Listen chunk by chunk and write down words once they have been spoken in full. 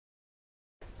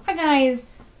Hi guys!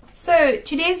 So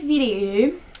today's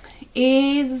video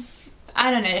is, I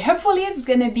don't know, hopefully it's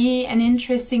gonna be an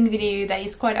interesting video that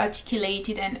is quite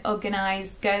articulated and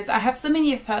organized, because I have so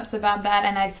many thoughts about that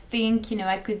and I think, you know,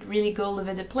 I could really go all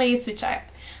over the place, which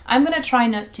I'm gonna try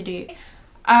not to do.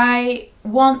 I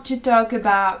want to talk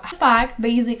about the fact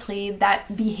basically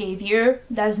that behavior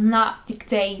does not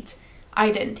dictate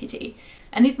identity.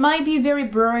 And it might be a very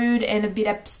broad and a bit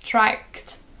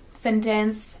abstract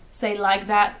sentence, say like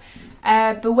that,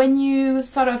 but when you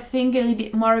sort of think a little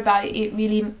bit more about it, it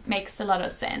really makes a lot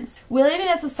of sense. We live in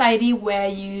a society where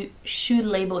you should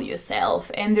label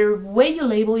yourself, and the way you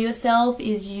label yourself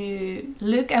is you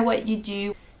look at what you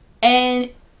do, and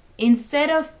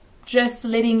instead of just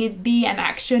letting it be an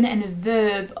action and a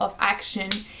verb of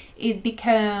action, it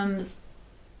becomes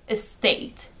a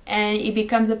state and it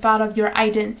becomes a part of your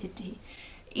identity.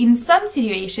 In some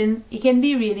situations it can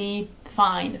be really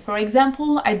fine. For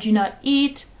example, I do not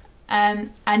eat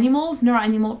animals nor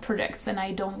animal products, and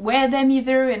I don't wear them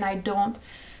either, and I don't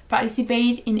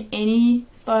participate in any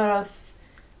sort of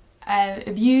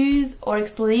abuse or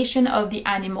exploitation of the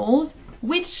animals,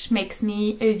 which makes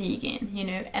me a vegan, you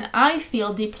know, and I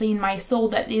feel deeply in my soul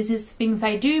that this is things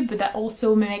I do, but that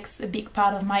also makes a big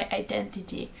part of my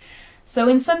identity. So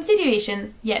in some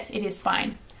situations, yes, it is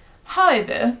fine.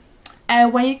 However,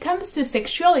 when it comes to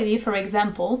sexuality, for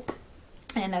example,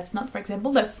 and that's not for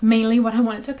example, that's mainly what I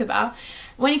want to talk about.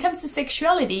 When it comes to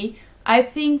sexuality, I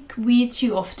think we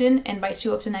too often, and by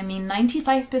too often I mean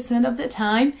 95% of the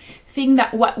time, think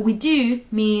that what we do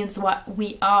means what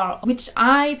we are, which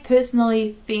I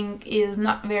personally think is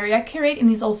not very accurate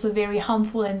and is also very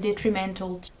harmful and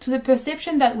detrimental to the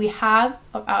perception that we have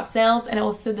of ourselves, and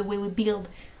also the way we build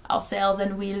ourselves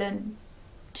and we learn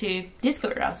to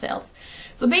discover ourselves.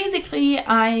 So basically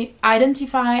I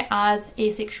identify as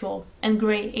asexual and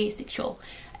grey asexual.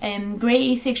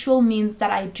 Grey asexual means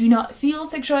that I do not feel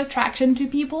sexual attraction to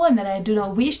people and that I do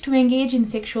not wish to engage in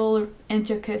sexual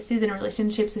intercourses and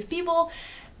relationships with people,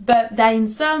 but that in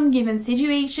some given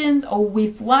situations or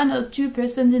with one or two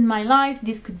persons in my life,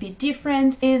 this could be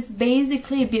different. Is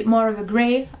basically a bit more of a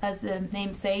grey, as the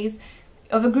name says,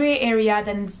 of a grey area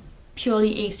than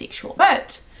purely asexual.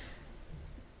 But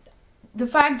the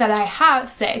fact that I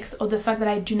have sex or the fact that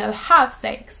I do not have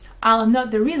sex are not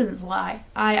the reasons why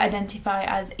I identify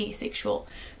as asexual.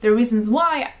 The reason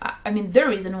why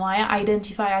I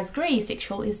identify as grey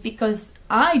asexual is because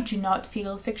I do not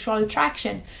feel sexual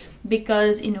attraction,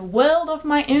 because in a world of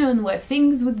my own where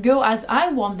things would go as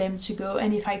I want them to go,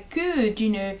 and if I could, you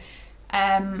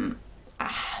know,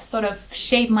 sort of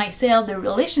shape myself the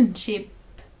relationship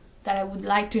that I would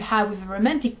like to have with a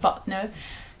romantic partner,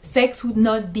 sex would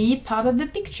not be part of the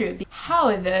picture.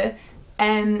 However,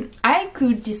 I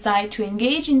could decide to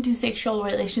engage into sexual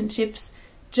relationships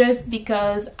just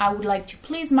because I would like to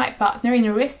please my partner in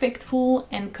a respectful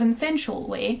and consensual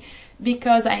way,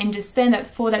 because I understand that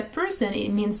for that person it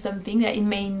means something, that it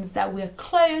means that we're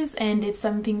close and it's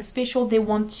something special they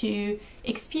want to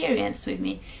experience with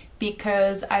me,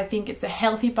 because I think it's a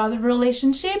healthy part of a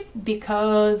relationship,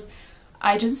 because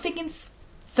I just think it's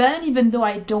fun even though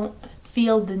I don't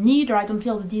feel the need or I don't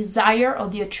feel the desire or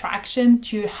the attraction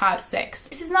to have sex.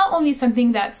 This is not only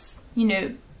something that's, you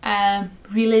know,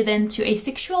 relevant to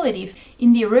asexuality.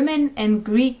 In the Roman and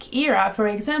Greek era, for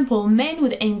example, men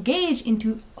would engage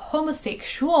into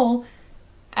homosexual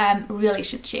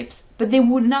relationships, but they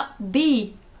would not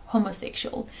be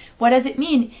homosexual. What does it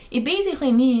mean? It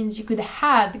basically means you could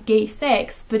have gay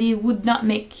sex, but it would not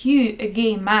make you a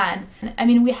gay man. I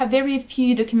mean, we have very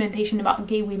few documentation about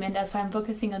gay women, that's why I'm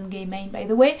focusing on gay men, by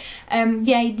the way.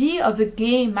 The idea of a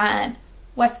gay man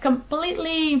was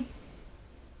completely...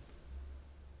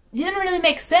 didn't really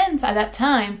make sense at that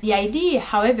time. The idea,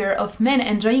 however, of men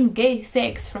enjoying gay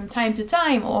sex from time to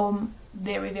time, or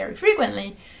very, very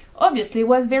frequently, obviously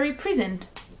was very present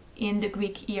in the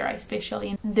Greek era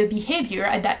especially. The behavior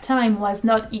at that time was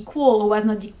not equal or was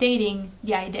not dictating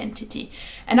the identity.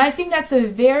 And I think that's a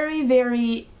very,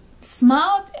 very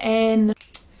smart and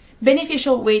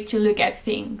beneficial way to look at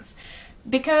things.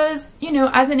 Because, you know,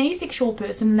 as an asexual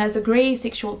person, as a grey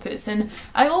asexual person,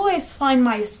 I always find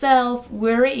myself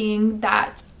worrying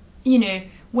that, you know,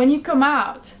 when you come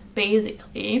out,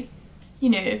 basically, you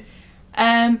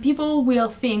know, people will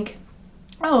think,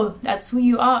 oh, that's who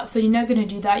you are, so you're not going to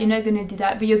do that, you're not going to do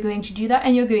that, but you're going to do that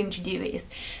and you're going to do this.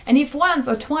 And if once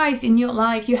or twice in your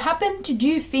life you happen to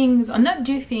do things or not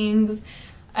do things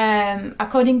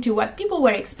according to what people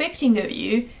were expecting of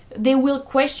you, they will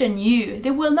question you.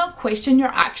 They will not question your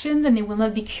actions, and they will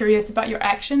not be curious about your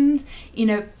actions in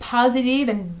a positive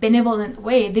and benevolent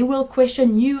way. They will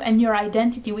question you and your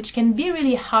identity, which can be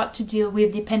really hard to deal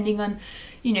with depending on,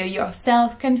 you know, your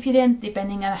self-confidence,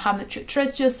 depending on how much you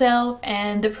trust yourself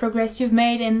and the progress you've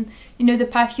made and, you know, the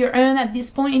path you're on at this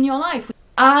point in your life.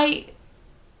 I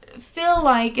feel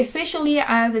like, especially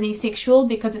as an asexual,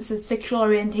 because it's a sexual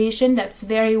orientation that's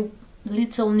very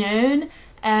little known,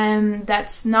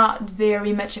 that's not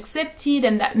very much accepted,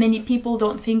 and that many people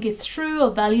don't think is true or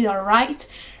valid or right.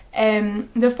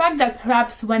 The fact that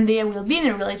perhaps one day I will be in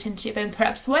a relationship and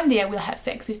perhaps one day I will have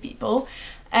sex with people,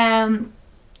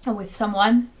 or with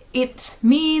someone, it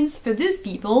means for these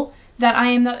people that I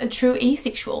am not a true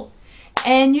asexual.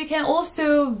 And you can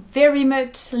also very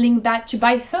much link that to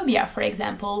biphobia, for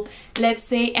example. Let's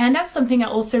say, and that's something I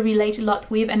also relate a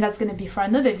lot with, and that's going to be for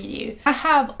another video. I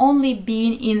have only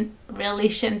been in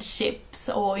relationships,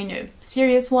 or, you know,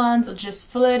 serious ones, or just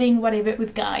flirting, whatever,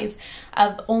 with guys.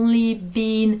 I've only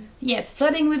been, yes,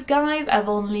 flirting with guys. I've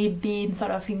only been sort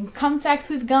of in contact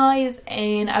with guys,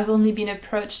 and I've only been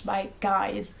approached by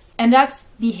guys. And that's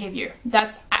behavior,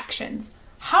 that's actions.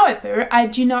 However, I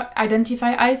do not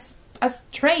identify as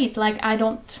straight. Like,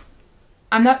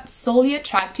 I'm not solely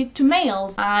attracted to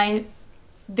males. I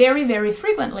very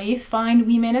frequently find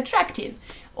women attractive,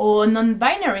 or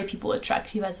non-binary people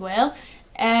attractive as well.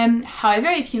 However,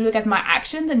 if you look at my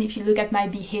actions and if you look at my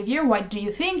behavior, what do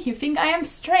you think? You think I am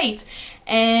straight.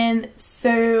 And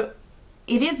so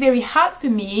it is very hard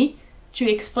for me to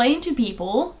explain to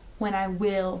people when I'm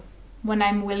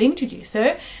willing to do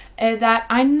so, that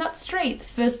I'm not straight.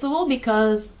 First of all,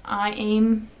 because I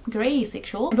am grey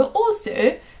asexual, but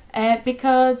also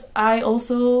because I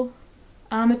also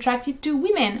am attracted to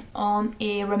women on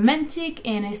a romantic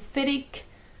and aesthetic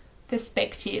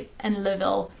perspective and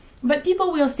level. But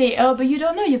people will say, oh, but you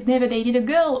don't know, you've never dated a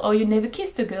girl, or you never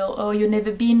kissed a girl, or you've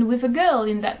never been with a girl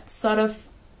in that sort of,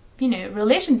 you know,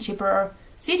 relationship or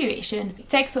situation. It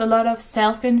takes a lot of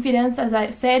self-confidence, as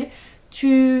I said,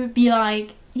 to be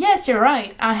like, yes, you're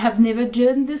right, I have never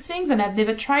done these things and I've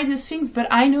never tried these things, but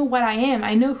I know what I am,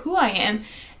 I know who I am,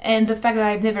 and the fact that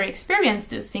I've never experienced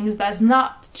these things does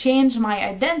not change my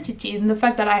identity, and the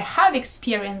fact that I have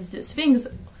experienced these things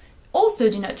also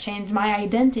do not change my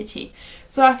identity.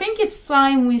 So I think it's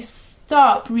time we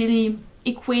stop really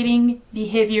equating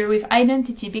behavior with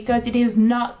identity, because it doesn't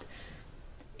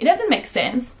make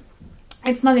sense,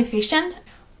 it's not efficient.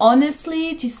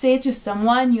 Honestly, to say to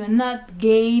someone you're not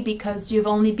gay because you've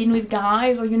only been with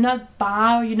guys, or you're not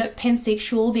bi, or you're not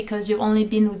pansexual because you've only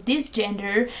been with this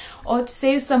gender, or to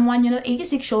say to someone you're not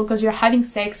asexual because you're having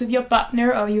sex with your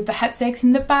partner or you've had sex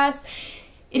in the past,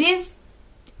 it is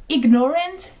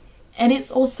ignorant, and it's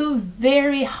also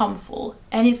very harmful,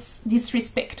 and it's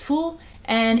disrespectful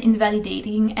and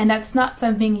invalidating, and that's not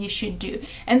something you should do.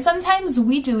 And sometimes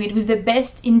we do it with the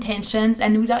best intentions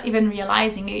and without even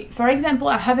realizing it. For example,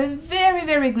 I have a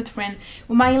very good friend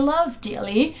whom I love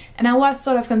dearly, and I was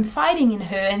sort of confiding in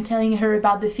her and telling her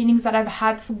about the feelings that I've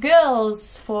had for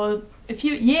girls for a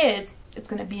few years. It's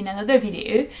gonna be in another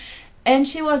video. And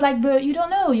she was like, but you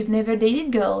don't know, you've never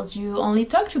dated girls, you only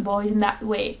talk to boys in that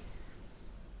way.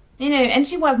 You know, and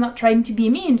she was not trying to be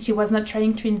mean, she was not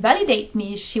trying to invalidate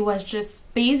me, she was just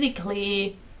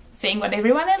basically saying what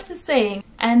everyone else is saying,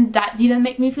 and that didn't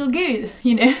make me feel good,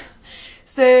 you know.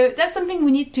 So that's something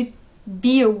we need to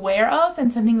be aware of,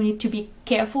 and something we need to be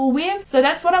careful with. So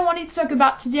that's what I wanted to talk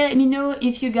about today. Let me know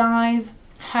if you guys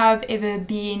have ever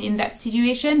been in that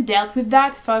situation, dealt with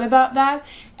that, thought about that,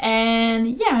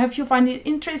 and yeah, I hope you find it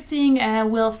interesting, and I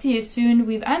will see you soon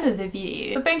with another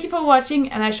video. So thank you for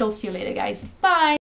watching, and I shall see you later, guys. Bye!